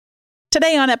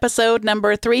Today on episode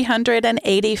number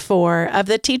 384 of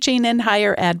the Teaching in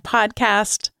Higher Ed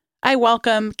podcast, I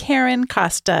welcome Karen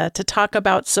Costa to talk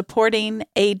about supporting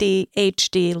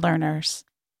ADHD learners.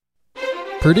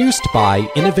 Produced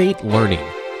by Innovate Learning,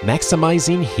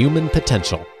 maximizing human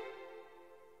potential.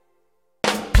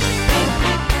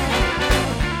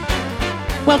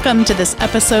 Welcome to this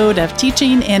episode of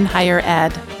Teaching in Higher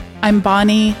Ed. I'm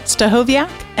Bonnie Stachowiak,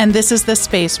 and this is the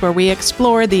space where we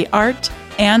explore the art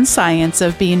and science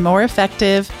of being more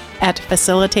effective at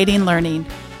facilitating learning.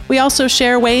 We also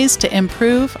share ways to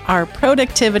improve our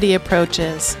productivity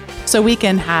approaches so we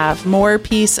can have more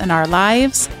peace in our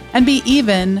lives and be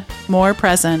even more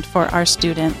present for our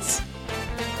students.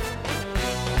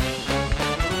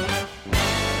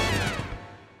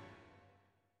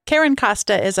 Karen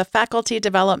Costa is a faculty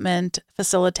development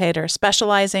facilitator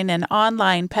specializing in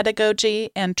online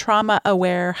pedagogy and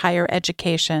trauma-aware higher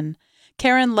education.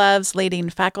 Karen loves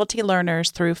leading faculty learners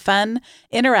through fun,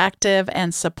 interactive,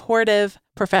 and supportive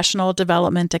professional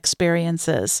development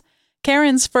experiences.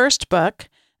 Karen's first book,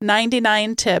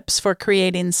 99 Tips for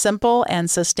Creating Simple and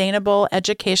Sustainable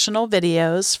Educational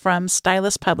Videos from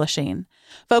Stylus Publishing,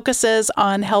 focuses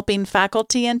on helping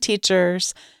faculty and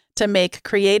teachers to make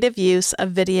creative use of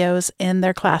videos in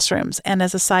their classrooms. And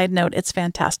as a side note, it's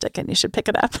fantastic and you should pick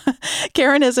it up.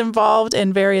 Karen is involved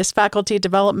in various faculty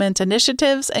development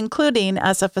initiatives, including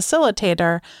as a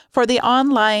facilitator for the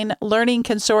Online Learning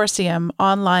Consortium,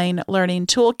 Online Learning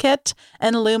Toolkit,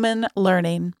 and Lumen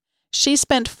Learning. She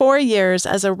spent 4 years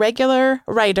as a regular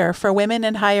writer for Women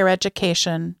in Higher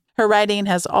Education. Her writing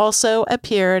has also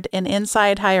appeared in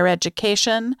Inside Higher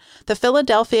Education, the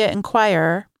Philadelphia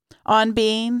Inquirer, On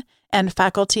Being, and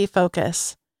Faculty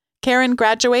Focus. Karen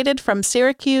graduated from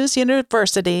Syracuse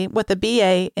University with a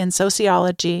BA in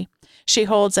sociology. She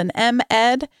holds an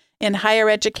M.Ed. in higher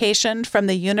education from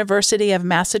the University of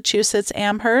Massachusetts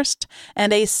Amherst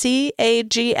and a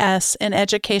CAGS in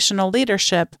educational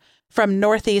leadership from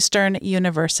Northeastern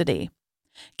University.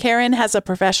 Karen has a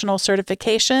professional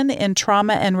certification in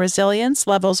trauma and resilience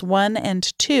levels 1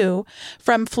 and 2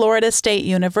 from Florida State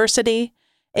University,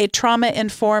 a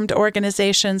trauma-informed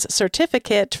organizations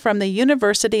certificate from the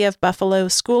University of Buffalo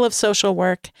School of Social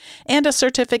Work, and a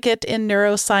certificate in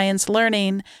neuroscience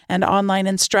learning and online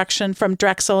instruction from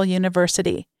Drexel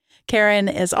University. Karen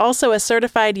is also a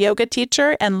certified yoga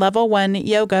teacher and level 1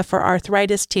 yoga for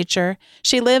arthritis teacher.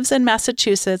 She lives in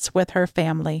Massachusetts with her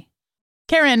family.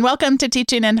 Karen, welcome to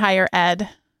Teaching in Higher Ed.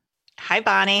 Hi,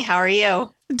 Bonnie. How are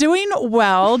you? Doing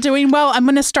well. I'm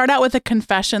going to start out with a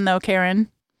confession, though,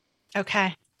 Karen.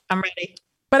 Okay, I'm ready.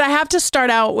 But I have to start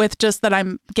out with just that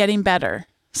I'm getting better.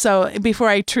 So before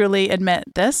I truly admit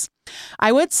this,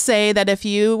 I would say that if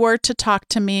you were to talk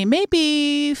to me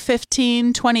maybe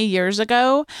 15, 20 years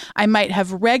ago, I might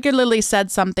have regularly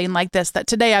said something like this that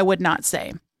today I would not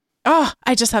say. Oh,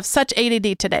 I just have such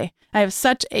ADD today.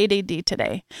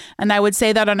 And I would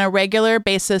say that on a regular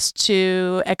basis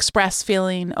to express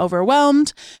feeling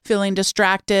overwhelmed, feeling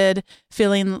distracted,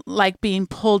 feeling like being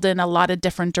pulled in a lot of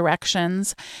different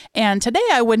directions. And today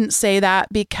I wouldn't say that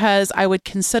because I would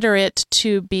consider it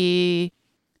to be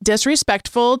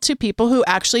disrespectful to people who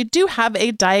actually do have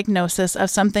a diagnosis of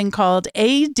something called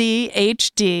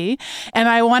ADHD. And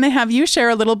I want to have you share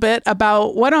a little bit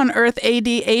about what on earth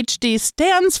ADHD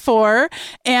stands for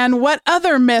and what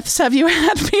other myths have you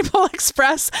had people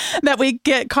express that we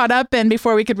get caught up in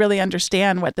before we could really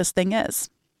understand what this thing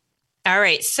is. All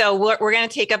right. So we're going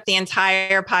to take up the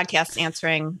entire podcast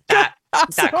answering that,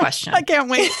 Awesome. that question. I can't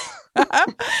wait.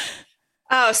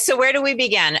 Oh, so where do we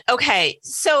begin? Okay.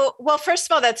 So, well, first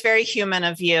of all, that's very human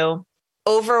of you.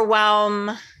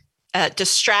 Overwhelm,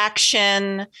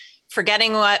 distraction,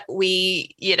 forgetting what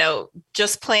we,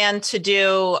 just planned to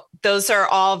do. Those are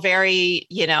all very,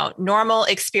 normal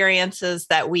experiences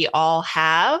that we all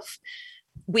have.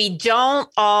 We don't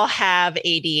all have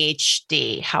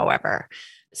ADHD, however.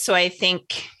 So I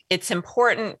think it's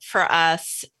important for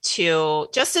us to,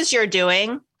 just as you're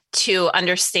doing, to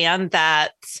understand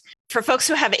that for folks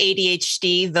who have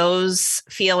ADHD, those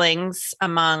feelings,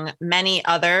 among many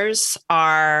others,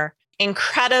 are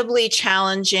incredibly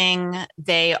challenging.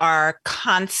 They are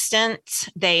constant.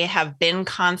 They have been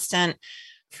constant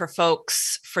for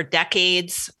folks for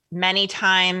decades. Many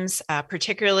times,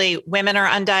 particularly women are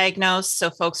undiagnosed, so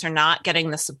folks are not getting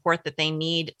the support that they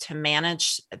need to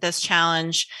manage this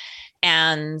challenge.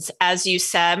 And as you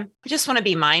said, I just want to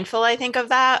be mindful, I think, of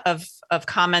that, of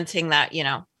commenting that,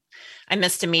 I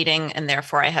missed a meeting and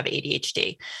therefore I have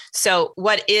ADHD. So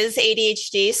what is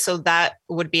ADHD? So that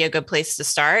would be a good place to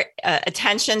start.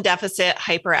 Attention deficit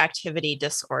hyperactivity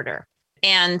disorder.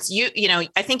 And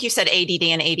I think you said ADD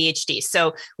and ADHD.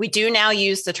 So we do now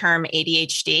use the term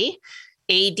ADHD.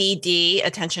 ADD,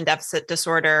 attention deficit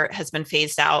disorder, has been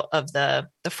phased out of the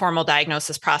formal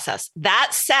diagnosis process. That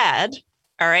said,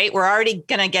 all right, we're already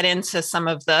going to get into some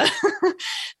of the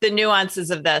the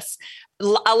nuances of this.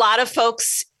 A lot of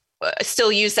folks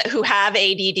still use that, who have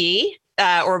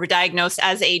ADD or were diagnosed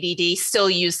as ADD, still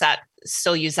use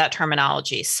that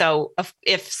terminology. So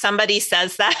if somebody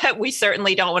says that, we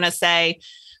certainly don't want to say,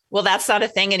 well, that's not a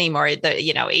thing anymore. ADD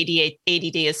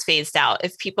is phased out.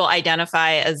 If people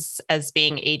identify as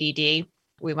being ADD,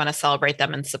 we want to celebrate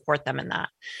them and support them in that.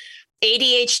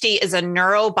 ADHD is a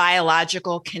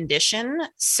neurobiological condition.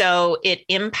 So it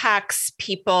impacts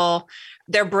people.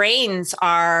 Their brains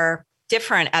are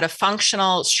different at a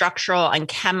functional, structural, and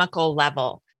chemical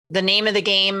level. The name of the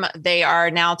game they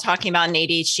are now talking about in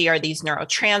ADHD are these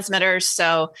neurotransmitters.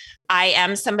 So I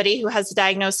am somebody who has a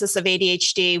diagnosis of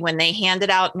ADHD. When they handed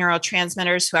out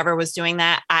neurotransmitters, whoever was doing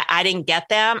that, I didn't get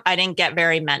them. I didn't get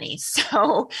very many.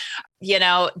 So,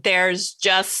 there's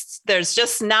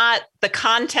just not the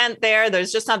content there.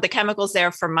 There's just not the chemicals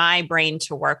there for my brain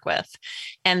to work with.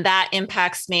 And that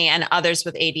impacts me and others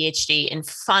with ADHD in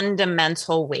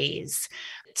fundamental ways.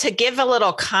 To give a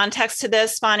little context to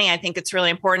this, Bonnie, I think it's really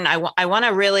important. I want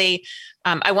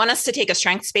us to take a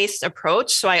strengths-based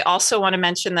approach. So I also want to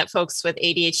mention that folks with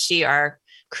ADHD are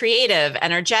creative,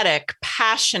 energetic,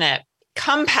 passionate,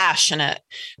 compassionate,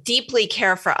 deeply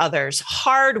care for others,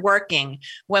 hardworking.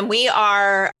 When we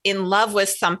are in love with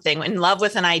something, in love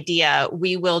with an idea,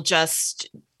 we will just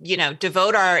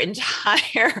devote our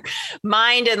entire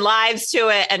mind and lives to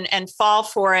it and fall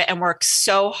for it and work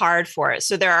so hard for it.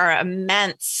 So there are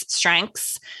immense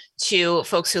strengths to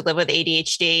folks who live with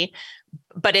ADHD,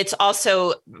 but it's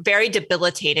also very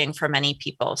debilitating for many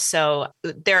people. So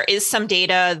there is some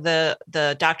data.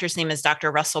 The doctor's name is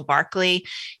Dr. Russell Barkley.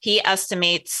 He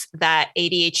estimates that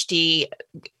ADHD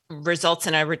results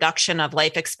in a reduction of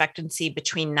life expectancy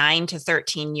between 9 to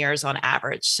 13 years on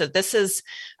average. So this is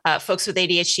folks with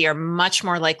ADHD are much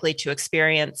more likely to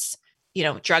experience,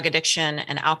 drug addiction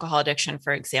and alcohol addiction,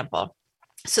 for example.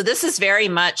 So this is very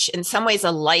much in some ways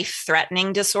a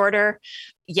life-threatening disorder.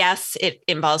 Yes, it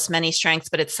involves many strengths,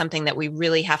 but it's something that we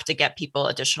really have to get people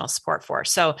additional support for.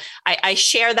 So I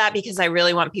share that because I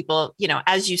really want people,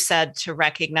 as you said, to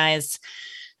recognize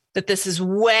that this is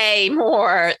way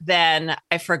more than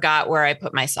I forgot where I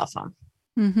put my cell phone.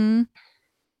 Mm-hmm.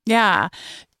 Yeah.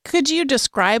 Could you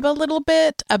describe a little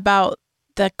bit about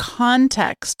the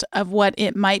context of what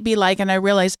it might be like? And I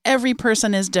realize every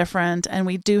person is different and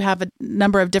we do have a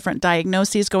number of different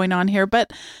diagnoses going on here,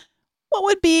 but what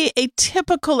would be a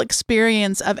typical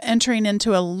experience of entering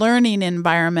into a learning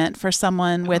environment for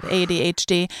someone with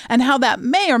ADHD, and how that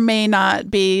may or may not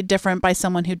be different by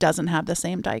someone who doesn't have the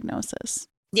same diagnosis?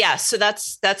 Yeah, so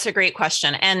that's a great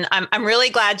question. And I'm really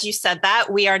glad you said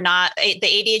that. We are not, the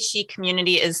ADHD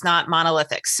community is not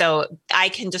monolithic. So I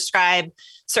can describe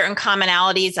certain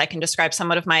commonalities. I can describe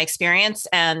somewhat of my experience,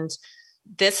 and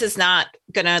this is not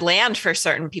going to land for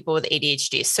certain people with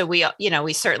ADHD. So we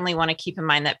certainly want to keep in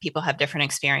mind that people have different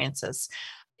experiences.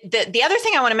 The other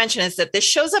thing I want to mention is that this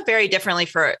shows up very differently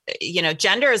for,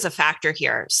 gender is a factor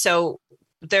here. So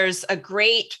there's a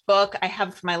great book I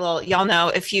have my y'all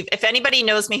know, if anybody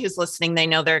knows me who's listening, they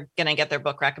know they're going to get their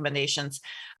book recommendations.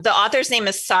 The author's name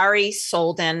is Sari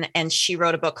Solden, and she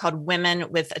wrote a book called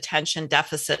Women with Attention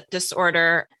Deficit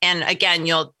Disorder. And again,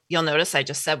 you'll notice I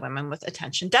just said women with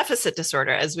attention deficit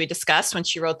disorder. As we discussed when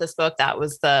she wrote this book, that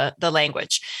was the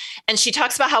language. And she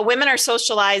talks about how women are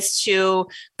socialized to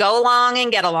go along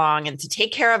and get along and to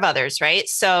take care of others, right?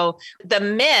 So the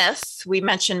myth, we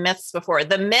mentioned myths before,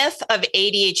 the myth of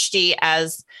ADHD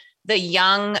as the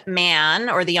young man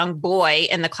or the young boy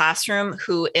in the classroom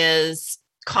who is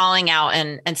calling out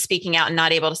and speaking out and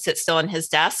not able to sit still in his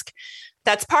desk.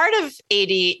 That's part of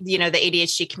the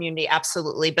ADHD community,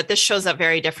 absolutely. But this shows up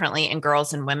very differently in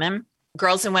girls and women.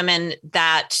 Girls and women,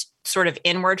 that sort of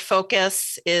inward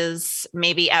focus is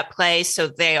maybe at play. So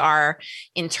they are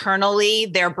internally,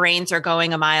 their brains are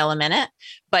going a mile a minute,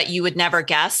 but you would never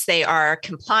guess they are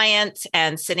compliant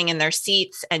and sitting in their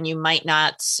seats, and you might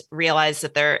not realize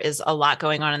that there is a lot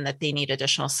going on and that they need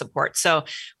additional support. So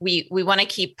we want to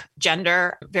keep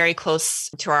gender very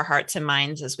close to our hearts and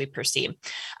minds as we proceed.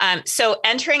 So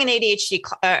entering an ADHD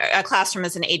a classroom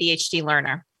as an ADHD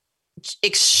learner,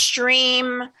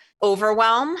 extreme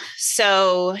overwhelm.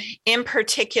 So in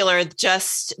particular,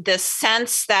 just the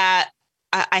sense that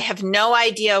I have no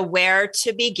idea where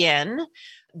to begin.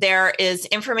 There is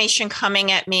information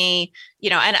coming at me,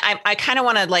 and I kind of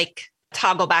want to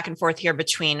toggle back and forth here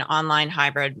between online,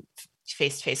 hybrid,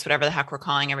 face-to-face, whatever the heck we're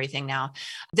calling everything now.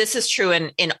 This is true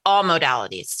in all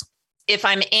modalities. If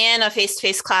I'm in a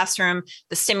face-to-face classroom,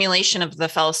 the stimulation of the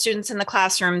fellow students in the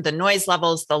classroom, the noise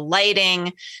levels, the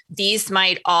lighting, these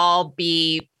might all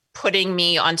be putting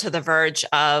me onto the verge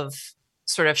of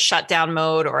sort of shutdown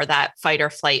mode or that fight or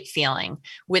flight feeling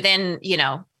within,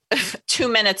 2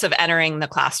 minutes of entering the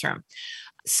classroom.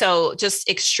 So just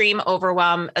extreme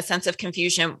overwhelm, a sense of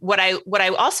confusion. What I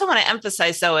also want to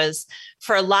emphasize, though, is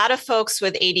for a lot of folks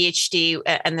with ADHD,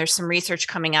 and there's some research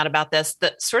coming out about this,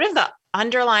 that sort of the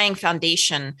underlying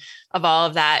foundation of all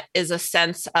of that is a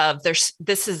sense of this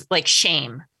is like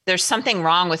shame. There's something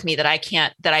wrong with me that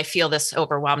I feel this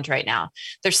overwhelmed right now.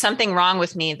 There's something wrong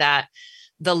with me that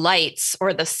the lights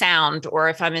or the sound, or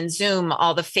if I'm in Zoom,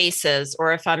 all the faces,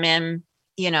 or if I'm in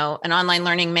an online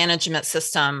learning management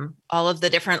system, all of the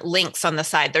different links on the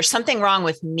side. There's something wrong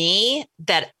with me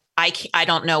that I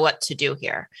don't know what to do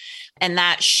here. And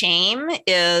that shame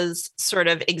is sort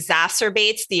of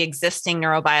exacerbates the existing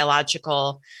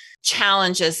neurobiological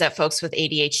challenges that folks with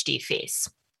ADHD face.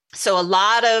 So a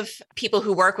lot of people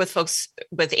who work with folks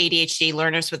with ADHD,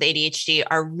 learners with ADHD,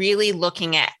 are really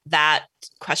looking at that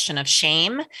question of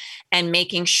shame and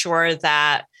making sure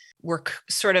that we're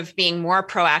sort of being more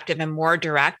proactive and more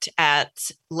direct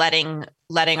at letting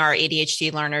our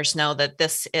ADHD learners know that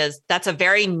that's a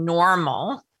very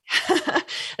normal,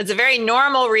 it's a very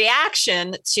normal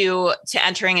reaction to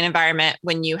entering an environment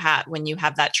when you have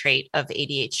that trait of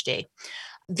ADHD.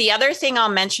 The other thing I'll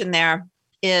mention there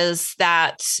is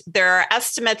that there are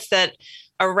estimates that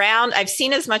I've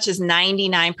seen as much as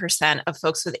 99% of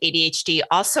folks with ADHD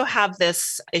also have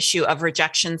this issue of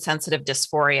rejection sensitive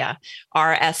dysphoria,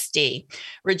 RSD.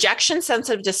 Rejection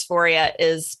sensitive dysphoria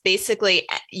is basically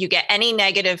you get any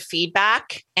negative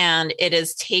feedback and it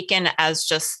is taken as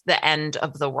just the end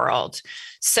of the world.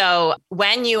 So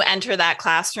when you enter that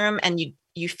classroom and you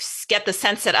get the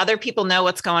sense that other people know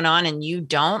what's going on and you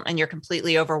don't, and you're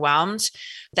completely overwhelmed,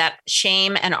 that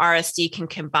shame and RSD can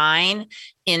combine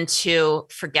into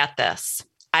forget this.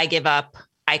 I give up.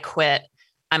 I quit.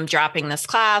 I'm dropping this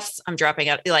class. I'm dropping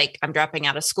out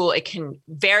of school. It can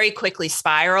very quickly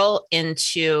spiral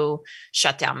into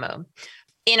shutdown mode.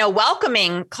 In a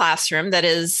welcoming classroom that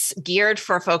is geared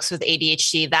for folks with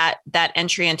ADHD, that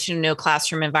entry into a new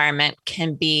classroom environment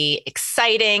can be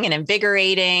exciting and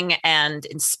invigorating and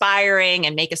inspiring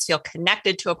and make us feel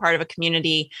connected to a part of a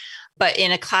community. But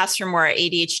in a classroom where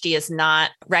ADHD is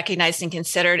not recognized and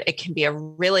considered, it can be a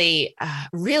really,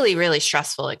 really, really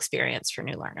stressful experience for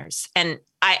new learners. And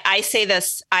I say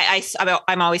this,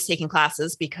 I'm always taking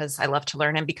classes because I love to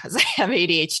learn and because I have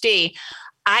ADHD.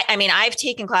 I've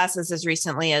taken classes as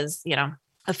recently as,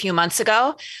 a few months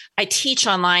ago. I teach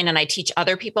online and I teach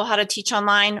other people how to teach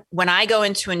online. When I go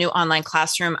into a new online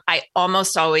classroom, I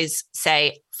almost always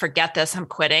say, forget this, I'm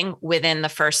quitting within the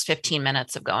first 15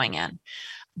 minutes of going in.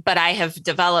 But I have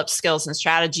developed skills and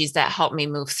strategies that help me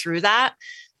move through that.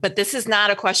 But this is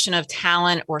not a question of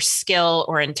talent or skill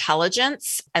or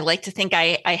intelligence. I like to think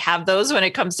I have those when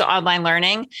it comes to online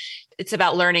learning. It's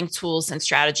about learning tools and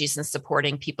strategies and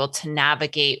supporting people to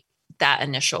navigate that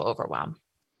initial overwhelm.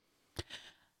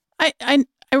 I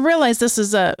realize this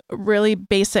is a really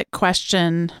basic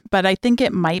question, but I think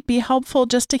it might be helpful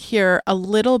just to hear a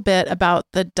little bit about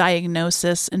the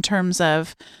diagnosis in terms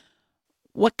of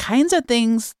what kinds of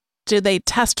things do they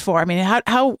test for? I mean,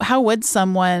 how would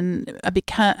someone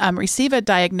receive a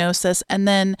diagnosis? And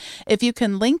then if you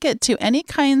can link it to any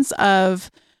kinds of,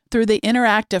 through the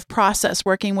interactive process,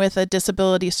 working with a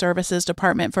disability services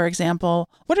department, for example,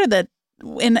 what are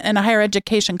in a higher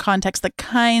education context, the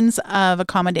kinds of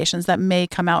accommodations that may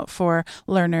come out for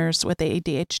learners with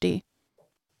ADHD?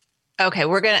 Okay,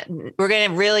 we're gonna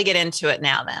really get into it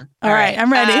now then. All right,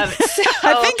 I'm ready.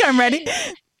 I think I'm ready.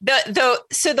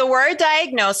 So the word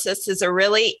diagnosis is a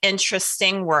really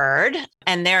interesting word,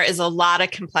 and there is a lot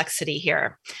of complexity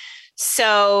here.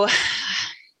 So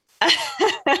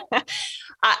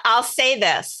I'll say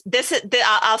this. This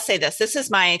is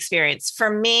my experience.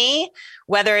 For me,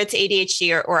 whether it's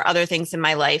ADHD or other things in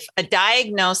my life, a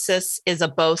diagnosis is a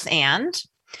both and.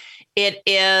 It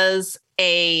is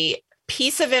a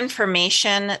piece of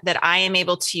information that I am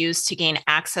able to use to gain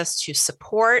access to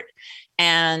support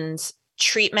and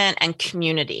treatment and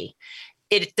community.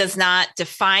 It does not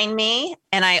define me.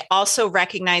 And I also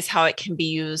recognize how it can be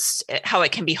used, how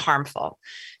it can be harmful.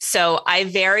 So I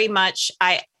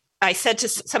said to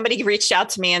somebody reached out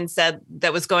to me and said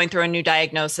that was going through a new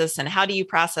diagnosis and how do you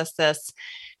process this?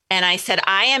 And I said,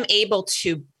 I am able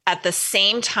to at the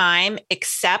same time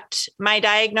accept my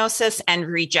diagnosis and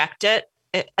reject it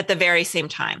at the very same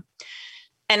time.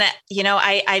 And,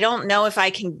 I don't know if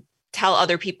I can tell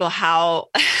other people how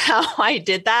I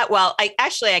did that. Well, I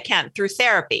can through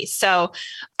therapy. So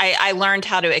I learned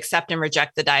how to accept and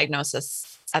reject the diagnosis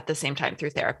at the same time through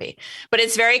therapy. But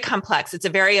it's very complex. It's a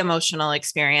very emotional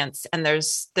experience, and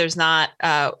there's not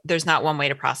one way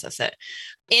to process it.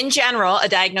 In general, a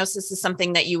diagnosis is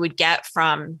something that you would get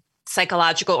from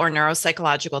psychological or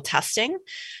neuropsychological testing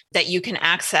that you can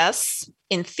access.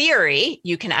 In theory,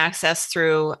 you can access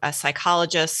through a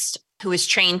psychologist who is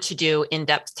trained to do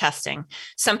in-depth testing.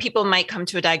 Some people might come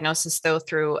to a diagnosis, though,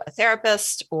 through a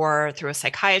therapist or through a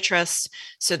psychiatrist.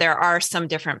 So there are some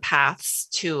different paths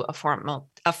to a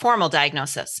formal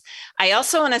diagnosis. I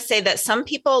also want to say that some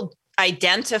people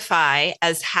identify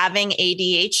as having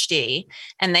ADHD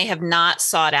and they have not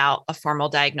sought out a formal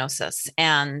diagnosis.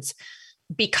 And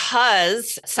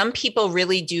because some people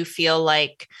really do feel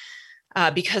like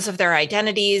because of their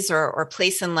identities or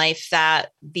place in life,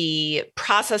 that the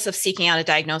process of seeking out a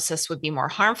diagnosis would be more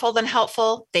harmful than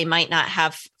helpful. They might not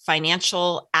have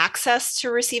financial access to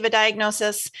receive a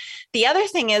diagnosis. The other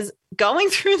thing is going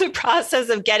through the process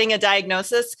of getting a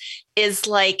diagnosis is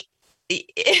like,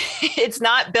 it's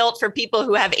not built for people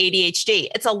who have ADHD.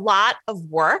 It's a lot of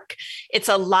work. It's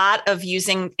a lot of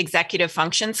using executive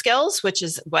function skills, which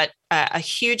is what a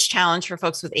huge challenge for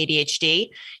folks with ADHD,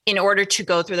 in order to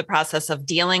go through the process of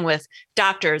dealing with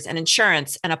doctors and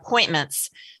insurance and appointments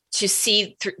to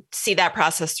see that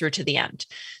process through to the end.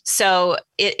 So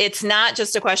it's not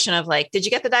just a question of like, did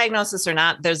you get the diagnosis or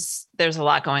not? There's a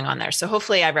lot going on there. So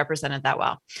hopefully I represented that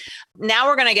well. Now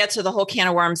we're going to get to the whole can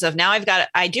of worms of now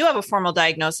I do have a formal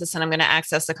diagnosis and I'm going to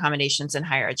access accommodations in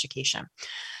higher education.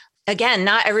 Again,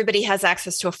 not everybody has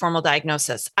access to a formal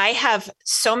diagnosis. I have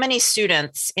so many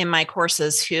students in my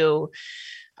courses who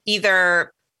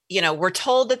either we're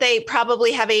told that they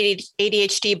probably have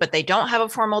ADHD, but they don't have a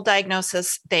formal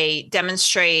diagnosis. They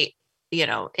demonstrate,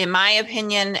 in my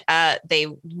opinion, they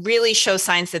really show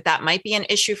signs that might be an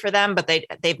issue for them, but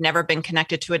they've never been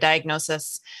connected to a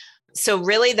diagnosis. So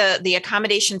really the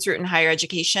accommodations route in higher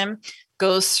education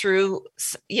goes through,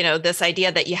 this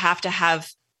idea that you have to have,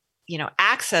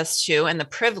 access to and the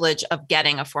privilege of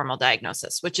getting a formal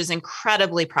diagnosis, which is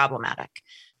incredibly problematic.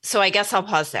 So I guess I'll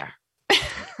pause there.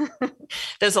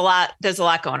 There's a lot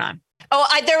going on. Oh,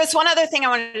 there was one other thing I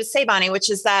wanted to say, Bonnie, which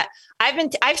is that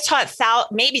I've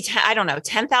taught maybe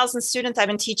 10,000 students. I've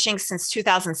been teaching since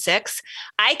 2006.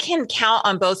 I can count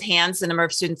on both hands the number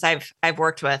of students I've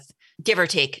worked with, give or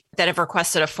take, that have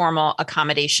requested a formal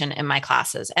accommodation in my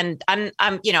classes. And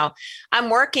I'm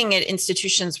working at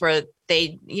institutions where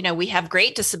we have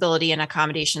great disability and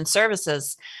accommodation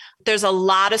services. There's a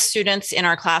lot of students in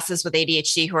our classes with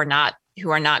ADHD who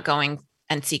are not going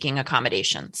and seeking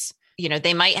accommodations.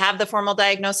 They might have the formal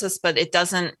diagnosis, but it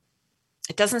doesn't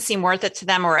seem worth it to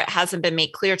them, or it hasn't been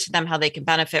made clear to them how they can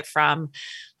benefit from,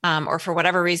 or for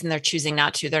whatever reason they're choosing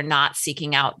not to. They're not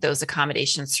seeking out those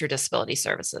accommodations through disability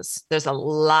services. There's a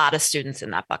lot of students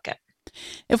in that bucket.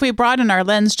 If we broaden our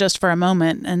lens just for a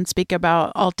moment and speak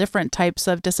about all different types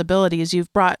of disabilities,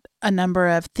 you've brought a number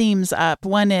of themes up.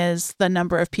 One is the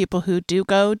number of people who do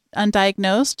go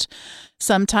undiagnosed,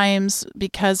 sometimes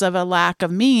because of a lack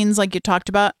of means, like you talked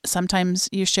about. Sometimes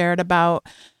you shared about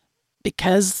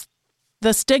because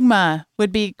the stigma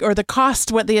would be, or the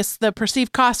cost, what the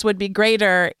perceived cost would be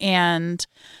greater. And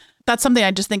that's something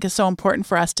I just think is so important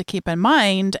for us to keep in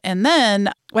mind. And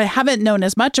then what I haven't known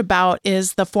as much about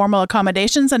is the formal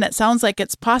accommodations. And it sounds like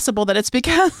it's possible that it's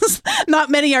because not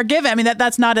many are given. I mean,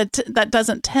 that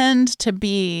doesn't tend to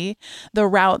be the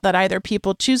route that either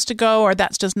people choose to go, or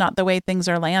that's just not the way things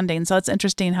are landing. So it's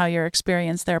interesting how your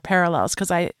experience there parallels,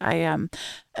 because I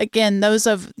again, those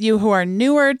of you who are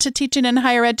newer to teaching in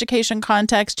higher education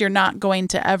context, you're not going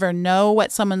to ever know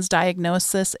what someone's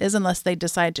diagnosis is unless they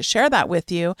decide to share that with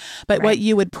you. But right. What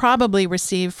you would probably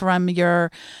receive from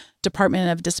your Department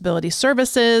of Disability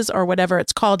Services or whatever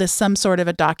it's called is some sort of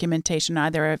a documentation,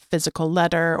 either a physical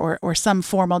letter or some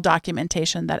formal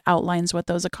documentation that outlines what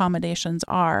those accommodations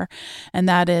are. And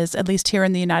that is, at least here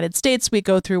in the United States, we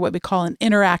go through what we call an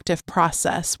interactive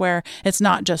process, where it's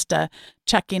not just a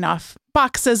checking off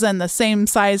boxes and the same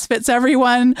size fits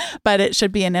everyone, but it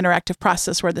should be an interactive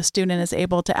process where the student is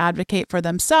able to advocate for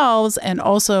themselves, and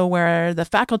also where the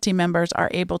faculty members are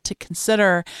able to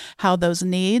consider how those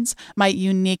needs might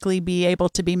uniquely be able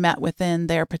to be met within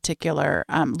their particular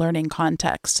learning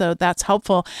context. So that's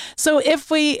helpful. So if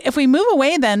we move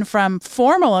away then from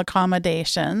formal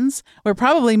accommodations, we're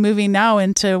probably moving now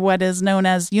into what is known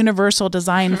as universal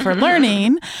design for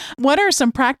learning. What are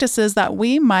some practices that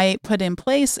we might put in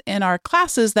place in our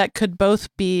classes that could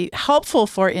both be helpful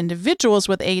for individuals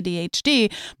with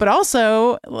ADHD, but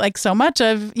also, like so much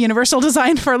of universal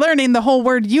design for learning, the whole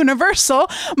word universal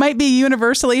might be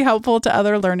universally helpful to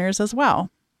other learners as well.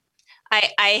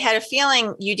 I had a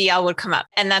feeling UDL would come up,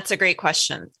 and that's a great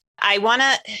question. I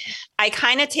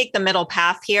kind of take the middle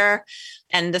path here,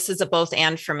 and this is a both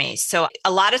and for me. So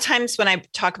a lot of times when I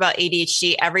talk about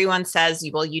ADHD, everyone says,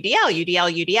 well,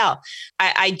 UDL.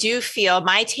 I do feel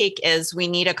my take is we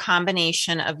need a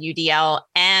combination of UDL,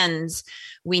 and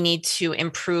we need to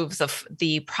improve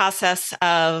the process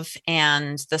of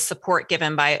and the support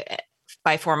given by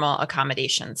formal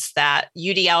accommodations. That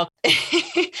UDL,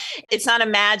 it's not a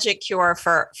magic cure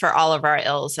for all of our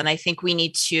ills. And I think we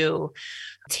need to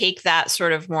take that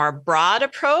sort of more broad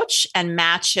approach and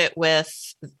match it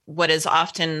with what is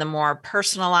often the more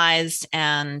personalized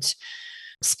and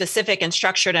specific and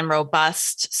structured and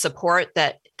robust support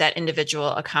that individual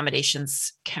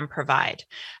accommodations can provide.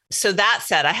 So that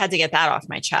said, I had to get that off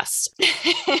my chest.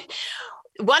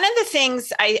 One of the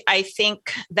things I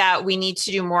think that we need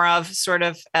to do more of, sort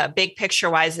of big picture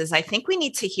wise, is I think we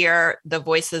need to hear the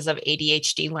voices of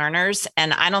ADHD learners.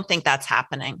 And I don't think that's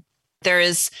happening. There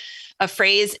is a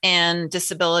phrase in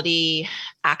disability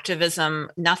activism,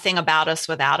 nothing about us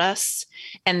without us.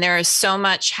 And there is so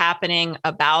much happening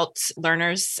about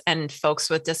learners and folks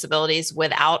with disabilities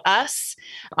without us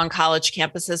on college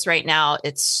campuses right now.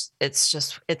 It's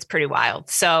pretty wild.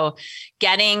 So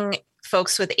getting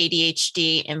folks with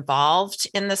ADHD involved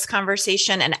in this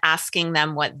conversation and asking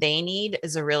them what they need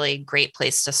is a really great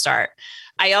place to start.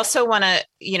 I also want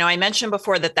to, I mentioned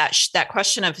before that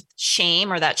question of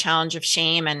shame, or that challenge of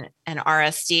shame and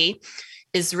RSD,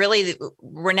 is really,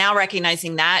 we're now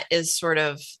recognizing that is sort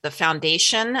of the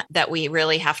foundation that we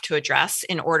really have to address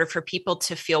in order for people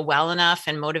to feel well enough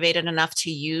and motivated enough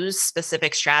to use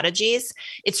specific strategies.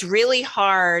 It's really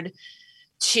hard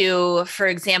to, for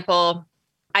example,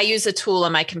 I use a tool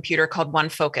on my computer called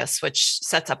OneFocus, which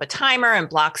sets up a timer and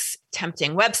blocks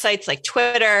tempting websites like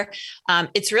Twitter.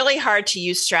 It's really hard to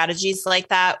use strategies like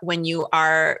that when you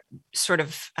are sort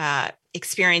of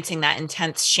experiencing that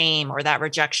intense shame or that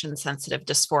rejection sensitive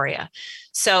dysphoria.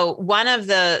 So one of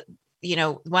the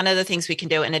things we can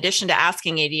do, in addition to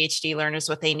asking ADHD learners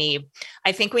what they need,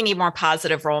 I think we need more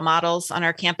positive role models on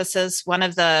our campuses. One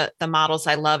of the models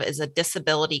I love is a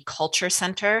disability culture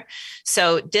center.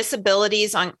 So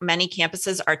disabilities on many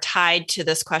campuses are tied to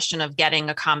this question of getting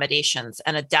accommodations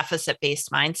and a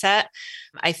deficit-based mindset.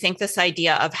 I think this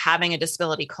idea of having a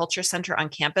disability culture center on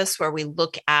campus where we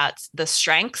look at the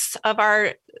strengths of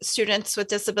our students with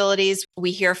disabilities.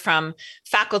 We hear from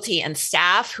faculty and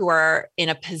staff who are in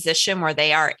a position where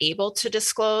they are able to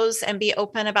disclose and be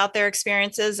open about their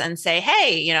experiences and say, hey,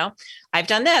 I've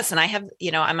done this, and I have,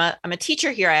 I'm a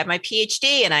teacher here. I have my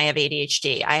PhD and I have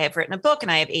ADHD. I have written a book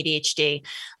and I have ADHD.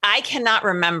 I cannot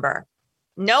remember,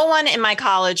 no one in my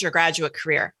college or graduate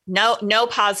career, no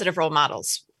positive role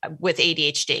models with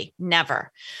ADHD,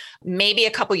 never. Maybe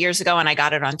a couple years ago, and I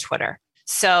got it on Twitter.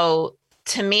 So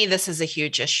to me, this is a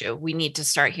huge issue. We need to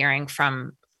start hearing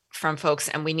from folks,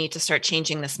 and we need to start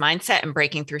changing this mindset and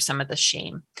breaking through some of the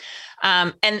shame.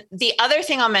 And the other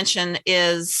thing I'll mention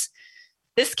is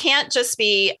this can't just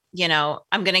be, I'm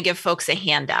going to give folks a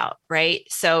handout, right?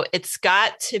 So it's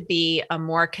got to be a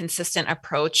more consistent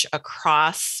approach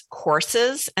across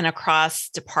courses and across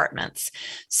departments.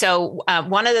 So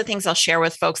one of the things I'll share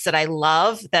with folks that I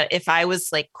love, that if I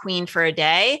was like queen for a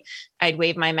day, I'd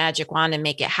wave my magic wand and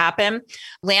make it happen.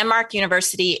 Landmark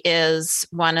University is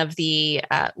one of the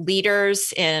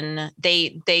leaders in,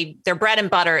 their bread and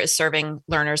butter is serving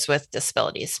learners with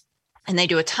disabilities. And they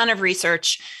do a ton of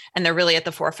research, and they're really at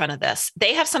the forefront of this.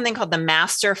 They have something called the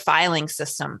master filing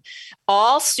system.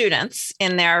 All students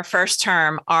in their first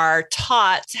term are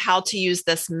taught how to use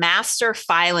this master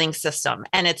filing system.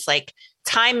 And it's like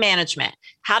time management,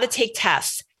 how to take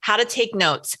tests, how to take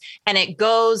notes. And it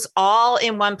goes all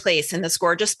in one place in this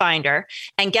gorgeous binder.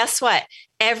 And guess what?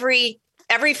 Every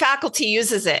faculty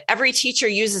uses it. Every teacher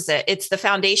uses it. It's the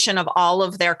foundation of all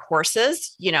of their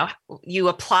courses. You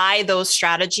apply those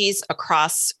strategies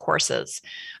across courses.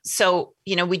 So,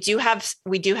 we do have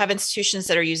institutions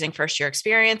that are using first year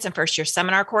experience and first year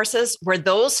seminar courses. Where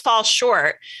those fall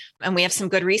short, and we have some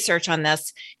good research on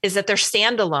this, is that they're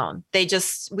standalone.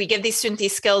 We give these students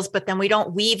these skills, but then we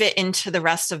don't weave it into the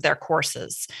rest of their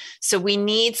courses. So we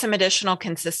need some additional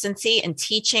consistency in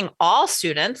teaching all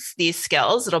students these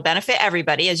skills. It'll benefit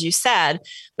everybody, as you said,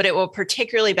 but it will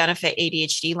particularly benefit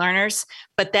ADHD learners.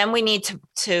 But then we need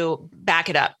to back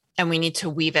it up. And we need to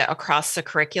weave it across the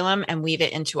curriculum and weave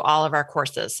it into all of our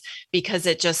courses, because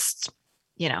it just,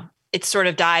 it sort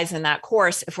of dies in that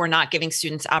course if we're not giving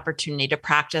students opportunity to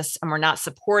practice and we're not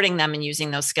supporting them in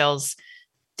using those skills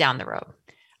down the road.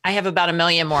 I have about a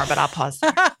million more, but I'll pause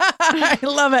there. I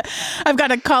love it. I've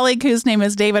got a colleague whose name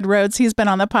is David Rhodes. He's been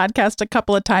on the podcast a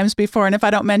couple of times before. And if I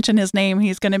don't mention his name,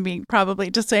 he's going to be probably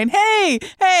just saying,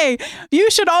 hey, you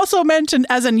should also mention,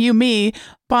 as in you, me,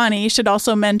 Bonnie, should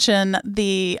also mention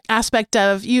the aspect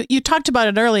of, you talked about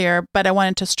it earlier, but I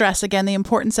wanted to stress again the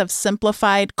importance of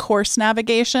simplified course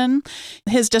navigation.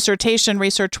 His dissertation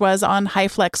research was on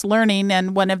HyFlex learning,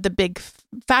 and one of the big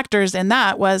factors in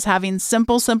that was having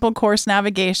simple course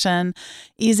navigation,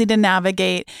 easy to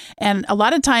navigate. And a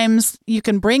lot of times you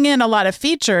can bring in a lot of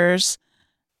features.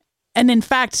 And in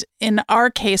fact, in our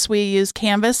case, we use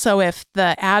Canvas. So if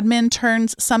the admin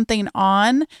turns something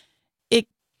on, it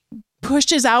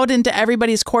pushes out into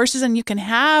everybody's courses, and you can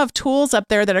have tools up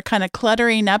there that are kind of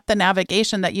cluttering up the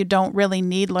navigation that you don't really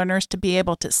need learners to be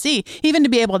able to see, even to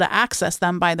be able to access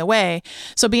them, by the way.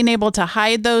 So being able to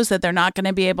hide those that they're not going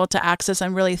to be able to access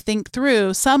and really think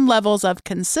through some levels of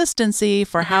consistency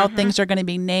for how things are going to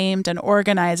be named and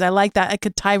organized. I like that. It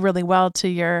could tie really well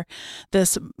to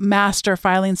this master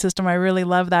filing system. I really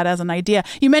love that as an idea.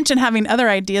 You mentioned having other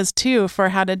ideas too for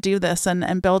how to do this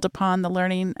and build upon the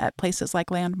learning at places like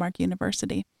Landmark University.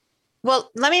 Well,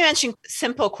 let me mention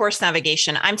simple course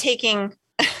navigation. I take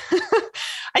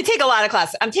a lot of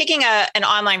classes. I'm taking an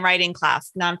online writing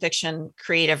class, nonfiction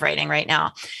creative writing right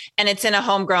now, and it's in a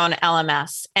homegrown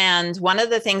LMS. And one of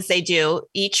the things they do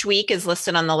each week is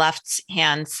listed on the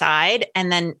left-hand side, and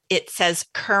then it says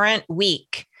current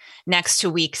week next to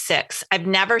week 6. I've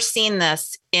never seen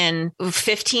this in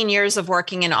 15 years of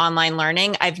working in online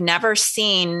learning. I've never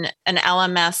seen an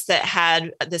LMS that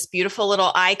had this beautiful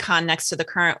little icon next to the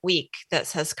current week that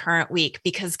says current week,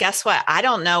 because guess what? I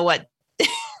don't know what,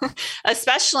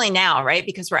 especially now, right?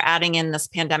 Because we're adding in this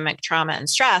pandemic trauma and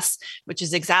stress, which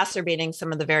is exacerbating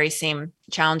some of the very same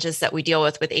challenges that we deal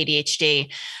with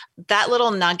ADHD. That little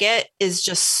nugget is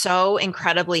just so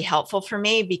incredibly helpful for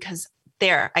me, because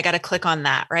I got to click on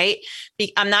that, right?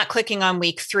 I'm not clicking on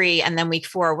week 3 and then week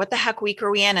 4. What the heck week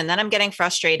are we in? And then I'm getting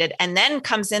frustrated. And then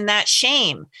comes in that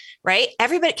shame, right?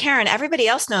 Karen, everybody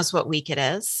else knows what week it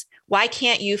is. Why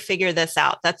can't you figure this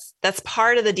out? That's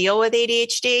part of the deal with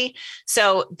ADHD.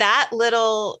 So that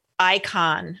little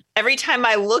icon, every time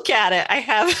I look at it, I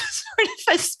have sort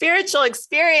of a spiritual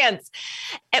experience.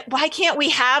 Why can't we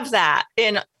have that?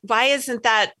 Why isn't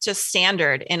that just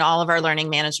standard in all of our learning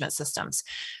management systems?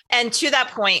 And to that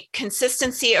point,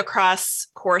 consistency across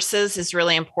courses is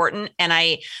really important. And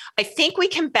I think we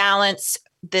can balance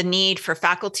the need for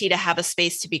faculty to have a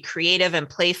space to be creative and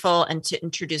playful and to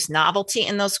introduce novelty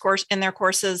in their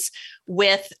courses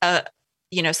with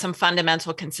some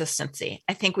fundamental consistency.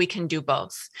 I think we can do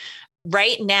both.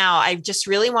 Right now, I just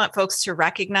really want folks to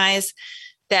recognize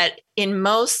that in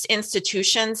most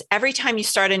institutions, every time you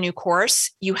start a new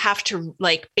course, you have to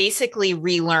basically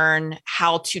relearn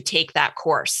how to take that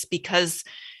course, because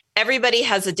everybody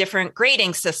has a different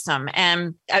grading system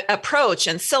and approach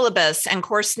and syllabus and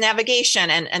course navigation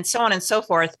and so on and so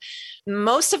forth.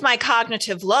 Most of my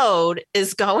cognitive load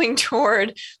is going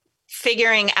toward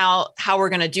figuring out how we're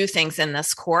going to do things in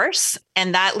this course.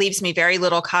 And that leaves me very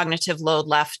little cognitive load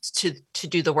left to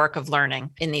do the work of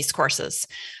learning in these courses.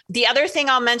 The other thing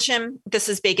I'll mention, this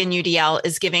is big in UDL,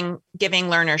 is giving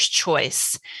learners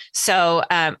choice. So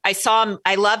I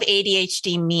love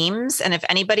ADHD memes. And if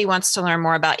anybody wants to learn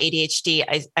more about ADHD,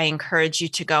 I encourage you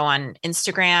to go on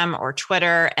Instagram or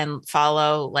Twitter and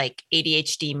follow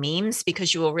ADHD memes,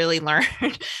 because you will really learn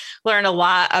a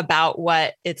lot about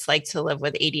what it's like to live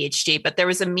with ADHD. But there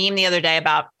was a meme the other day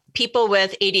about people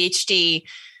with ADHD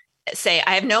say,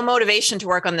 I have no motivation to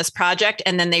work on this project.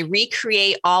 And then they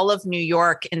recreate all of New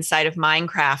York inside of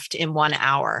Minecraft in 1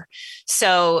 hour.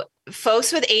 So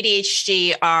folks with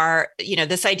ADHD are,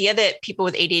 this idea that people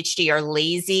with ADHD are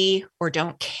lazy or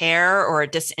don't care or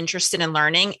disinterested in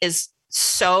learning is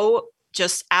so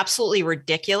just absolutely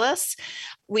ridiculous.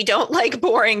 We don't like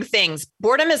boring things.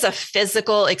 Boredom is a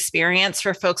physical experience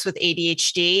for folks with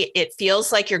ADHD. It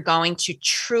feels like you're going to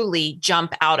truly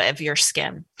jump out of your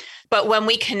skin. But when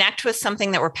we connect with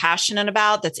something that we're passionate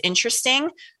about, that's interesting,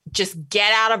 just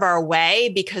get out of our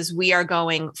way, because we are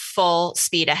going full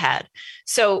speed ahead.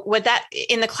 So with that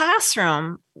in the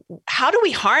classroom, how do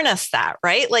we harness that,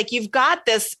 right? You've got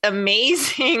this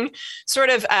amazing sort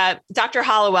of Dr.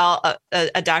 Hollowell,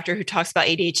 a doctor who talks about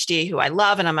ADHD, who I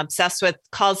love and I'm obsessed with,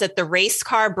 calls it the race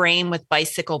car brain with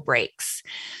bicycle brakes.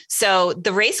 So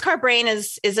the race car brain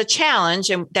is a challenge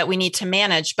and that we need to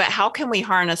manage, but how can we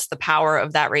harness the power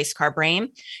of that race car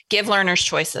brain? Give learners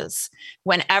choices.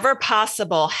 Whenever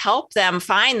possible, help them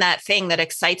find that thing that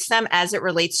excites them as it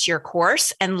relates to your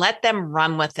course and let them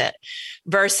run with it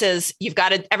versus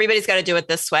everybody's got to do it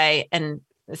this way. And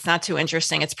it's not too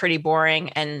interesting. It's pretty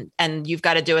boring. And you've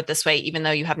got to do it this way, even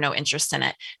though you have no interest in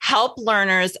it. Help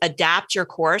learners adapt your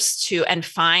course to and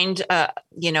find a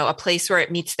place where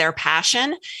it meets their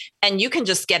passion. And you can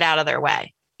just get out of their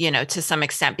way, to some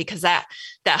extent, because that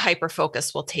hyper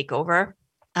focus will take over,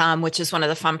 which is one of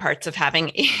the fun parts of having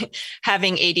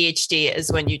ADHD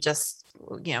is when you just,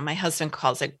 my husband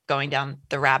calls it going down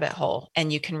the rabbit hole,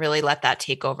 and you can really let that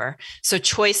take over. So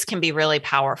choice can be really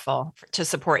powerful to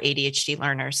support ADHD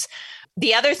learners.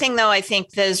 The other thing, though, I think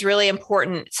that is really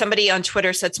important, somebody on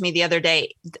Twitter said to me the other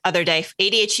day,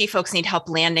 ADHD folks need help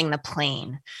landing the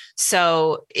plane.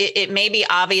 So it may be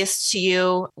obvious to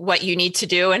you what you need to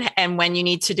do and when you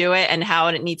need to do it and how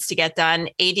it needs to get done.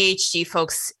 ADHD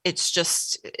folks,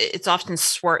 it's often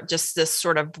just this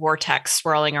sort of vortex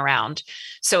swirling around.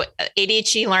 So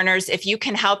ADHD learners, if you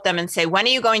can help them and say, when are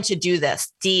you going to do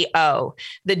this? D-O.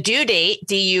 The due date,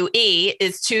 D-U-E,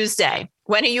 is Tuesday.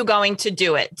 When are you going to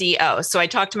do it? D-O. So I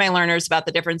talk to my learners about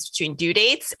the difference between due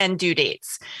dates and due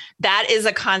dates. That is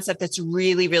a concept that's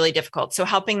really, really difficult. So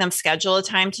helping them schedule a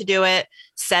time to do it,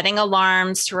 setting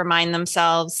alarms to remind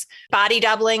themselves. Body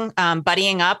doubling,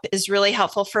 buddying up is really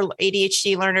helpful for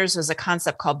ADHD learners. There's a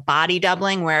concept called body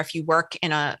doubling, where if you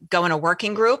go in a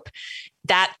working group,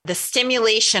 that the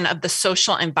stimulation of the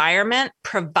social environment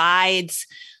provides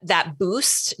that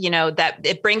boost, that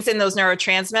it brings in those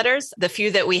neurotransmitters, the few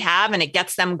that we have, and it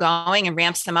gets them going and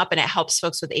ramps them up, and it helps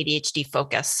folks with ADHD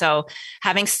focus. So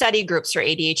having study groups for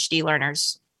ADHD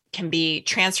learners can be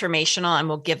transformational and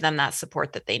will give them that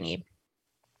support that they need.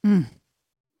 Mm.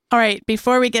 All right.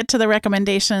 Before we get to the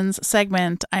recommendations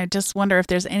segment, I just wonder if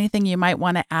there's anything you might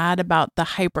want to add about the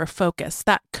hyper focus.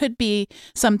 That could be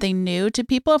something new to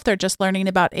people if they're just learning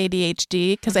about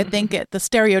ADHD, because I think the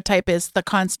stereotype is the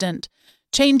constant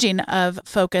changing of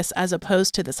focus as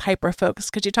opposed to this hyper focus.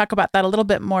 Could you talk about that a little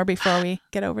bit more before we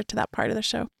get over to that part of the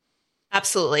show?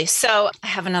 Absolutely. So I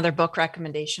have another book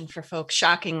recommendation for folks,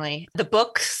 shockingly. The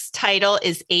book's title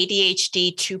is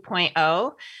ADHD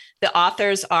 2.0. The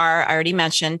authors are, I already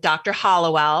mentioned, Dr.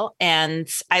 Hollowell, and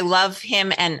I love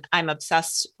him and I'm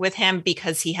obsessed with him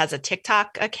because he has a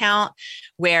TikTok account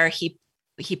where he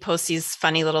posts these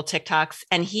funny little TikToks,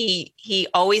 and he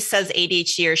always says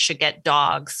ADHDers should get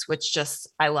dogs, which just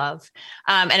I love.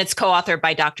 And it's co-authored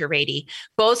by Dr. Rady,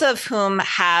 both of whom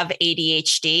have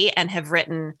ADHD and have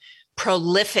written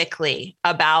prolifically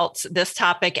about this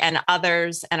topic and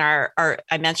others, and are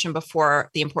I mentioned before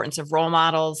the importance of role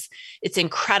models. It's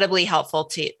incredibly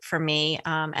helpful for me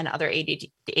and other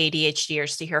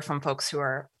ADHDers to hear from folks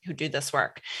who do this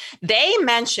work. They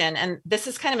mention, and this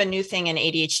is kind of a new thing in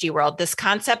ADHD world, this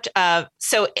concept of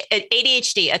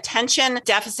ADHD, attention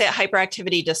deficit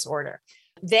hyperactivity disorder.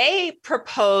 They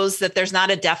propose that there's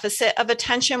not a deficit of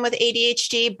attention with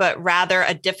ADHD, but rather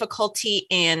a difficulty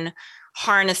in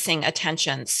harnessing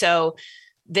attention. So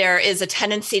there is a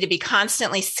tendency to be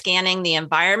constantly scanning the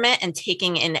environment and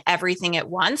taking in everything at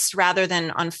once rather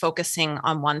than on focusing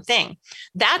on one thing.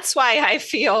 That's why I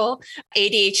feel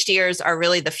ADHDers are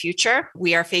really the future.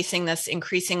 We are facing this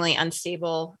increasingly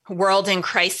unstable world in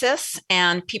crisis,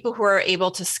 and people who are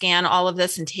able to scan all of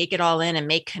this and take it all in and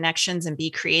make connections and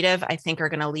be creative, I think are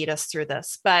going to lead us through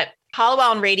this. But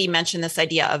Hollowell and Rady mentioned this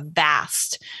idea of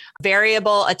VAST,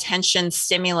 variable attention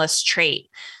stimulus trait.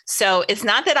 So it's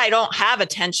not that I don't have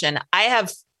attention. I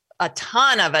have a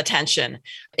ton of attention.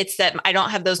 It's that I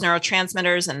don't have those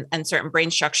neurotransmitters and certain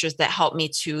brain structures that help me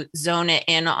to zone it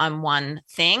in on one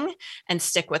thing and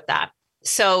stick with that.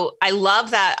 So I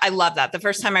love that. The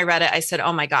first time I read it, I said,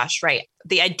 oh my gosh, right.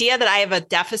 The idea that I have a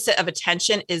deficit of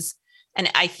attention is, and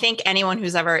I think anyone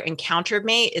who's ever encountered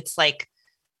me, it's like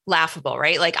laughable,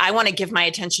 right? Like I want to give my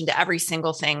attention to every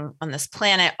single thing on this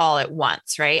planet all at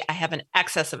once, right? I have an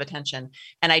excess of attention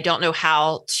and I don't know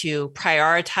how to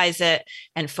prioritize it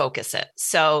and focus it.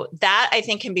 So that I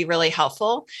think can be really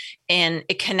helpful, and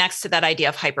it connects to that idea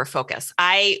of hyperfocus.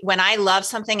 When I love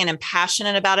something and am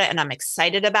passionate about it and I'm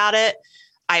excited about it,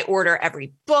 I order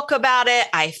every book about it.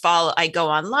 I go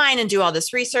online and do all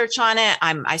this research on it.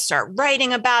 I start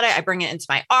writing about it. I bring it into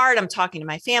my art. I'm talking to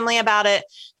my family about it.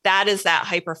 That is that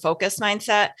hyper-focus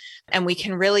mindset. And we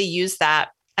can really use that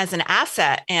as an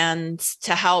asset and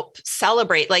to help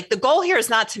celebrate. Like the goal here is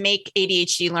not to make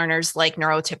ADHD learners like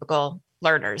neurotypical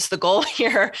learners. The goal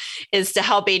here is to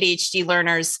help ADHD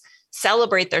learners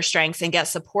celebrate their strengths and get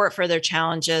support for their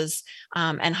challenges.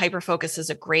 And hyperfocus is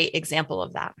a great example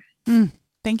of that.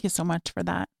 Thank you so much for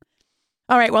that.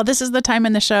 All right. Well, this is the time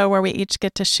in the show where we each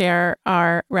get to share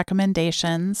our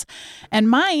recommendations. And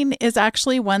mine is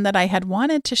actually one that I had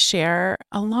wanted to share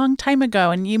a long time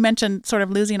ago. And you mentioned sort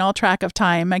of losing all track of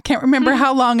time. I can't remember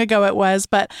how long ago it was,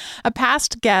 but a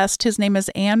past guest, whose name is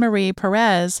Anne-Marie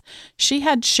Perez, she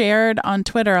had shared on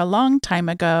Twitter a long time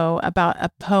ago about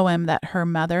a poem that her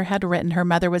mother had written. Her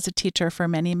mother was a teacher for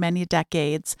many, many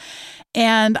decades.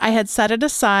 And I had set it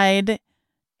aside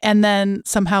and then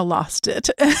somehow lost it.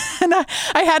 And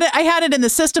I had it in the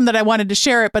system that I wanted to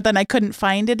share it, but then I couldn't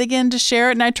find it again to share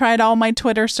it. And I tried all my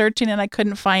Twitter searching and I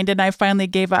couldn't find it. And I finally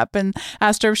gave up and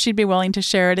asked her if she'd be willing to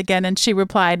share it again. And she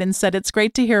replied and said, "It's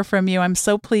great to hear from you. I'm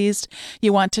so pleased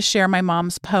you want to share my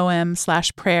mom's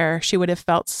poem/prayer. She would have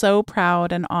felt so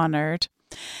proud and honored."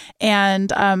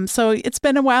 And so it's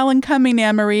been a while in coming,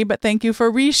 Anne-Marie, but thank you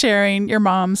for resharing your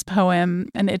mom's poem.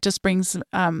 And it just brings,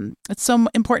 it's so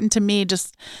important to me,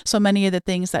 just so many of the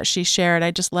things that she shared.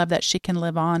 I just love that she can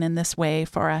live on in this way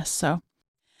for us. So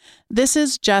this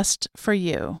is just for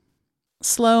you.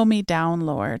 Slow me down,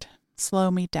 Lord.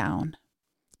 Slow me down.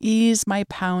 Ease my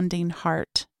pounding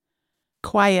heart.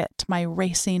 Quiet my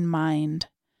racing mind.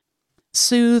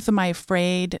 Soothe my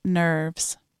frayed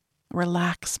nerves.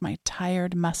 Relax my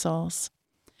tired muscles.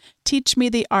 Teach me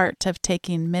the art of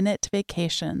taking minute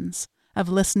vacations, of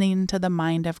listening to the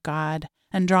mind of God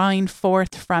and drawing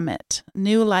forth from it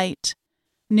new light,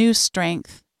 new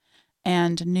strength,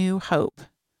 and new hope.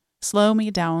 Slow me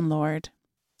down, Lord.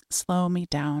 Slow me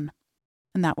down.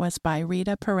 And that was by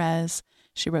Rita Perez.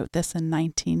 She wrote this in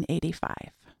 1985.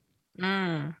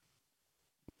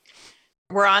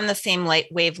 We're on the same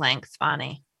wavelength,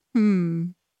 Bonnie.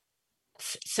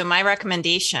 So my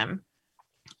recommendation,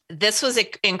 this was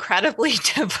incredibly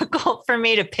difficult for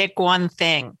me to pick one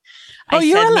thing.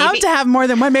 You're allowed to have more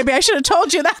than one. Maybe I should have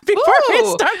told you that before we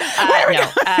started.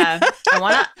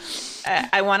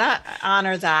 I want to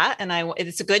honor that, and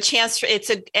it's a good chance. It's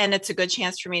a good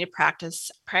chance for me to practice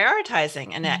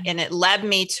prioritizing, and it led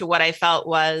me to what I felt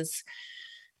was,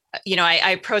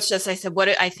 I approached this. I said, what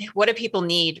do people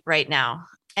need right now?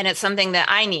 And it's something that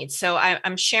I need. So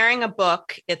I'm sharing a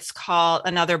book. It's called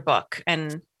Another Book.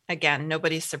 And again,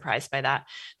 nobody's surprised by that.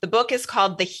 The book is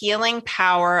called The Healing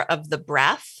Power of the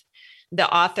Breath.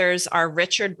 The authors are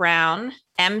Richard Brown,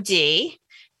 MD,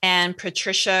 and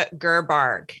Patricia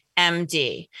Gerbarg,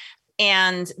 MD.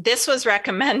 And this was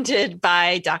recommended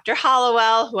by Dr.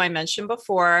 Hollowell, who I mentioned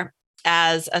before,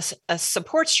 as a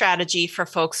support strategy for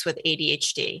folks with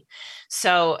ADHD.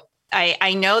 So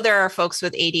I know there are folks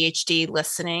with ADHD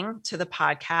listening to the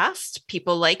podcast,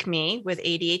 people like me with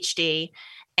ADHD.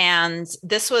 And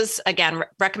this was, again,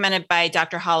 recommended by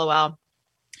Dr. Hollowell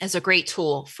as a great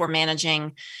tool for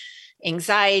managing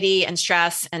anxiety and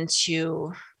stress and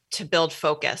to build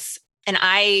focus. And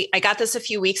I got this a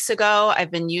few weeks ago. I've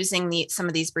been using some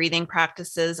of these breathing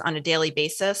practices on a daily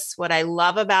basis. What I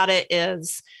love about it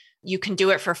is you can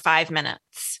do it for 5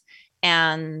 minutes.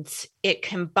 And it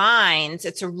combines,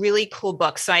 it's a really cool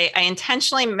book. So I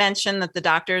intentionally mentioned that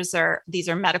these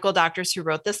are medical doctors who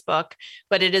wrote this book,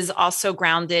 but it is also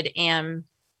grounded in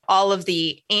all of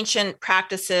the ancient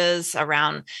practices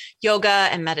around yoga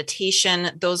and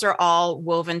meditation. Those are all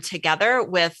woven together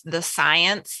with the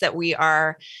science that we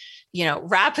are,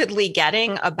 rapidly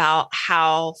getting about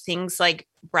how things like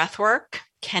breath work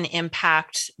can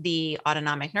impact the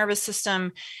autonomic nervous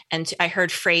system. And I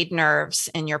heard frayed nerves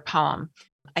in your poem.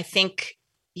 I think,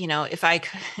 if I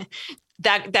could,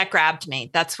 that grabbed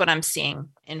me. That's what I'm seeing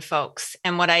in folks.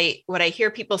 And what I hear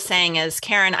people saying is,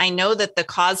 Karen, I know that the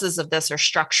causes of this are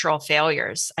structural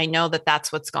failures. I know that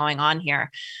that's what's going on here.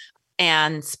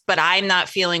 But I'm not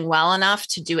feeling well enough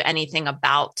to do anything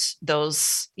about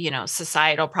those,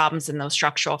 societal problems and those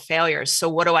structural failures. So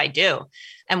what do I do?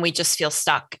 And we just feel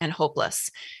stuck and hopeless.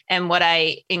 And what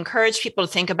I encourage people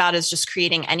to think about is just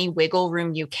creating any wiggle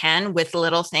room you can with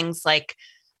little things like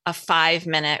a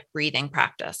 5-minute breathing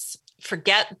practice.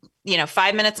 Forget,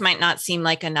 5 minutes might not seem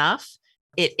like enough.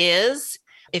 It is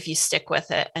if you stick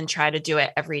with it and try to do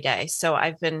it every day. So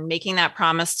I've been making that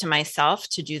promise to myself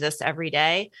to do this every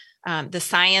day. The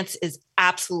science is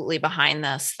absolutely behind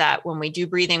this, that when we do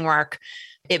breathing work,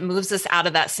 it moves us out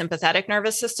of that sympathetic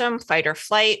nervous system, fight or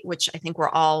flight, which I think we're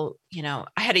all, I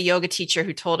had a yoga teacher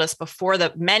who told us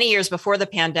many years before the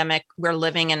pandemic, we're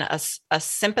living in a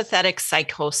sympathetic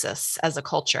psychosis as a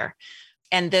culture.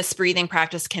 And this breathing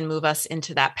practice can move us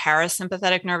into that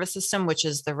parasympathetic nervous system, which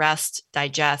is the rest,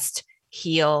 digest,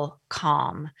 heal,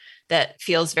 calm, that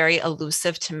feels very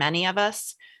elusive to many of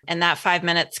us. And that 5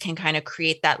 minutes can kind of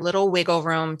create that little wiggle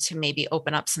room to maybe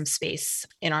open up some space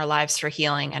in our lives for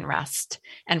healing and rest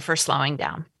and for slowing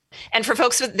down. And for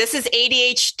folks with, this is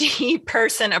ADHD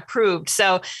person approved.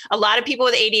 So a lot of people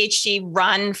with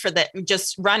ADHD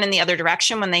just run in the other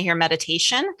direction when they hear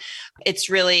meditation.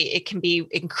 It can be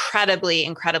incredibly,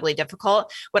 incredibly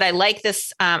difficult. What I like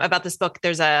about this book,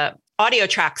 there's audio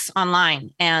tracks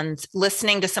online, and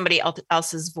listening to somebody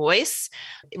else's voice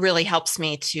really helps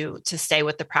me to stay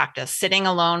with the practice. Sitting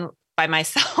alone by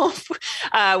myself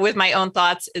with my own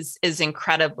thoughts is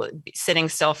incredible. Sitting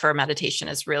still for meditation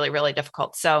is really, really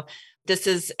difficult. So this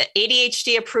is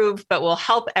ADHD approved, but will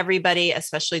help everybody,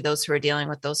 especially those who are dealing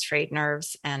with those frayed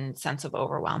nerves and sense of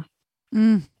overwhelm.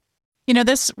 Mm.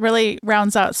 This really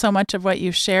rounds out so much of what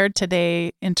you shared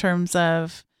today in terms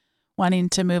of wanting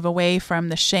to move away from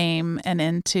the shame and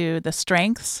into the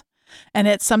strengths. And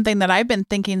it's something that I've been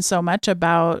thinking so much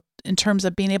about in terms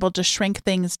of being able to shrink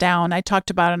things down. I talked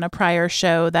about in a prior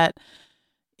show that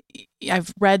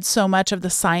I've read so much of the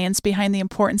science behind the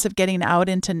importance of getting out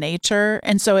into nature.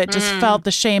 And so it just felt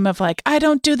the shame of like, I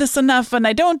don't do this enough, and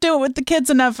I don't do it with the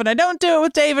kids enough, and I don't do it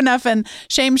with Dave enough, and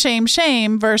shame, shame,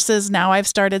 shame, versus now I've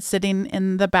started sitting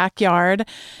in the backyard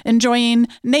enjoying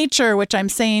nature, which I'm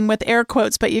saying with air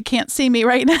quotes, but you can't see me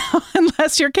right now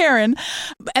unless you're Karen.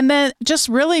 And then just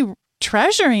really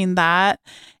treasuring that.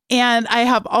 And I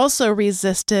have also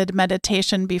resisted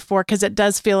meditation before because it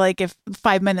does feel like if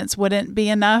 5 minutes wouldn't be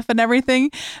enough and everything.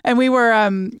 And we were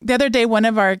the other day, one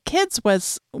of our kids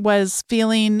was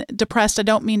feeling depressed. I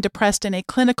don't mean depressed in a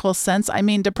clinical sense. I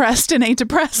mean depressed in a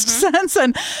depressed sense.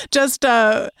 And just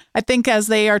I think as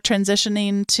they are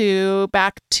transitioning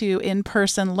back to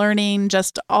in-person learning,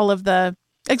 just all of the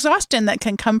exhaustion that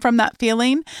can come from that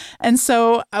feeling. And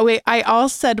so I all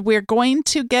said, we're going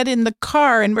to get in the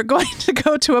car and we're going to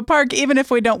go to a park, even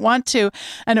if we don't want to.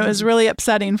 And it was really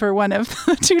upsetting for one of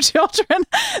the two children.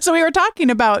 So we were talking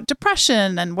about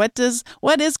depression and what is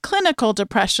clinical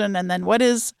depression, and then what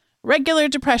is regular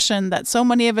depression that so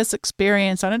many of us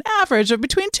experience on an average of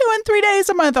between 2 and 3 days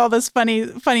a month, all this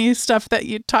funny stuff that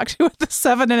you talk to with a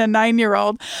 7 and a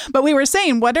 9-year-old. But we were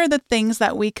saying, what are the things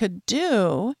that we could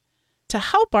do to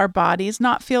help our bodies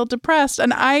not feel depressed?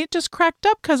 And I just cracked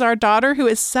up because our daughter, who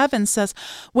is 7, says,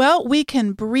 well, we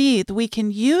can breathe. We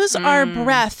can use our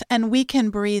breath and we can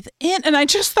breathe in. And I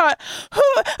just thought,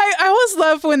 I always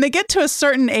love when they get to a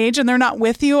certain age and they're not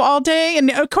with you all day.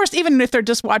 And of course, even if they're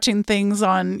just watching things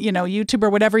on, YouTube or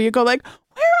whatever, you go like,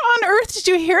 where on earth did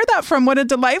you hear that from? What a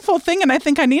delightful thing. And I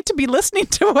think I need to be listening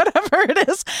to whatever it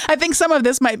is. I think some of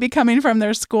this might be coming from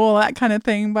their school, that kind of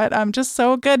thing, but just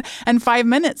so good. And 5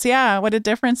 minutes, yeah, what a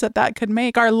difference that could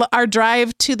make. Our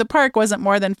drive to the park wasn't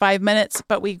more than 5 minutes,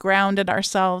 but we grounded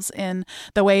ourselves in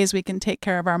the ways we can take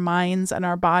care of our minds and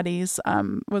our bodies.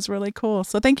 Was really cool.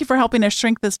 So thank you for helping us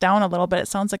shrink this down a little bit. It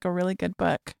sounds like a really good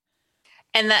book.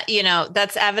 And that,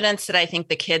 that's evidence that I think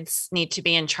the kids need to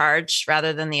be in charge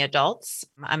rather than the adults.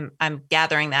 I'm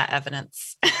gathering that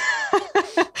evidence.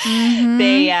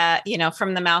 They,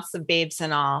 from the mouths of babes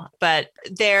and all. But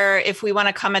if we want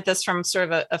to come at this from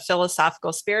sort of a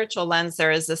philosophical, spiritual lens,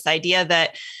 there is this idea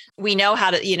that we know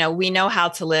how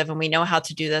to live, and we know how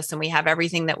to do this, and we have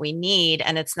everything that we need.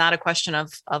 And it's not a question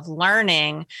of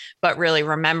learning, but really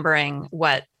remembering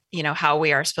how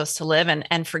we are supposed to live,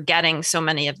 and forgetting so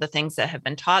many of the things that have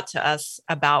been taught to us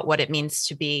about what it means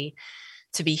to be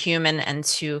human and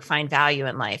to find value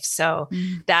in life. So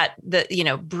that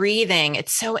breathing,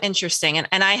 it's so interesting.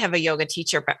 And I have a yoga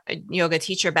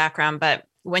teacher background, but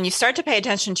when you start to pay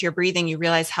attention to your breathing, you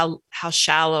realize how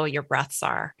shallow your breaths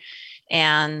are.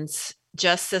 And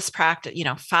just this practice,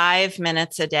 5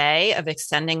 minutes a day of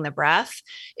extending the breath,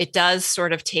 it does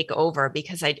sort of take over,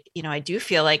 because I do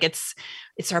feel like it's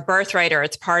our birthright, or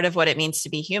it's part of what it means to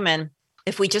be human.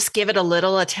 If we just give it a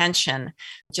little attention,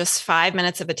 just 5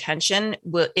 minutes of attention,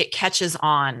 it catches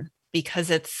on, because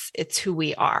it's who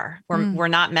we are. We're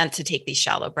not meant to take these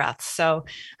shallow breaths. So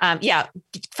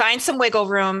find some wiggle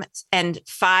room, and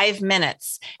 5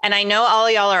 minutes. And I know all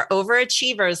y'all are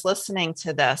overachievers listening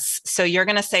to this. So you're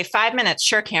going to say 5 minutes.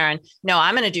 Sure, Karen. No,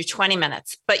 I'm going to do 20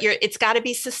 minutes, but it's got to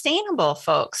be sustainable,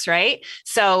 folks, right?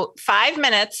 So 5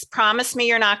 minutes, promise me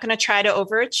you're not going to try to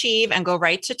overachieve and go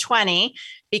right to 20,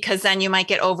 because then you might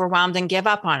get overwhelmed and give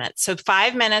up on it. So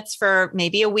 5 minutes for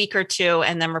maybe a week or two,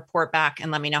 and then report back and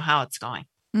let me know how it's going.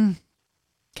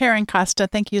 Karen Costa,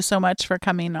 thank you so much for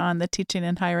coming on the Teaching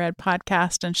in Higher Ed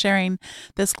podcast and sharing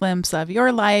this glimpse of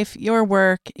your life, your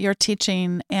work, your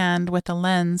teaching, and with a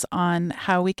lens on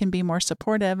how we can be more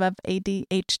supportive of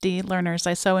ADHD learners.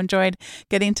 I so enjoyed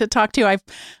getting to talk to you.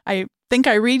 I think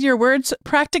I read your words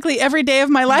practically every day of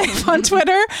my life on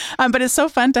Twitter, but it's so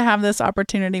fun to have this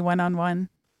opportunity one-on-one.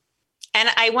 And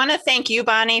I want to thank you,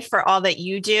 Bonnie, for all that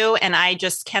you do. And I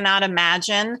just cannot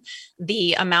imagine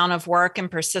the amount of work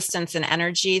and persistence and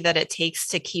energy that it takes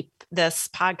to keep this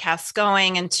podcast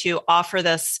going and to offer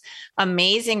this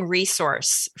amazing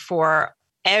resource for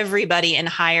everybody in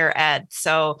higher ed.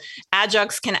 So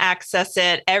adjuncts can access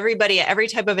it. Everybody at every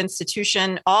type of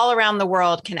institution all around the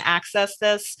world can access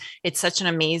this. It's such an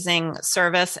amazing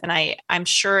service. And I'm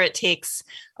sure it takes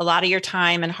a lot of your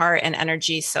time and heart and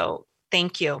energy. So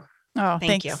thank you. Oh,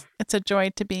 thank thanks. you. It's a joy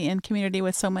to be in community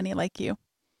with so many like you.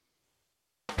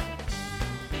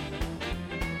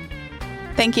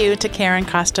 Thank you to Karen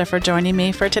Costa for joining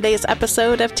me for today's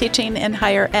episode of Teaching in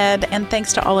Higher Ed, and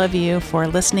thanks to all of you for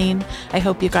listening. I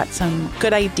hope you got some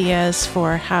good ideas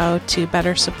for how to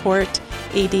better support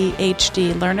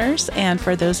ADHD learners, and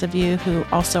for those of you who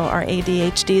also are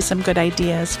ADHD, some good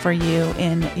ideas for you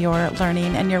in your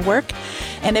learning and your work.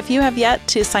 And if you have yet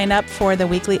to sign up for the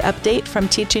weekly update from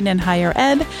Teaching in Higher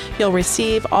Ed, you'll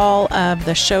receive all of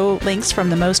the show links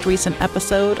from the most recent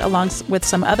episode, along with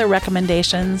some other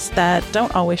recommendations that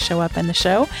don't always show up in the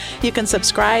show. You can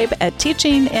subscribe at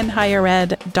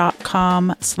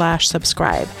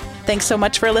teachinginhighered.com/subscribe. Thanks so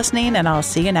much for listening, and I'll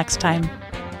see you next time.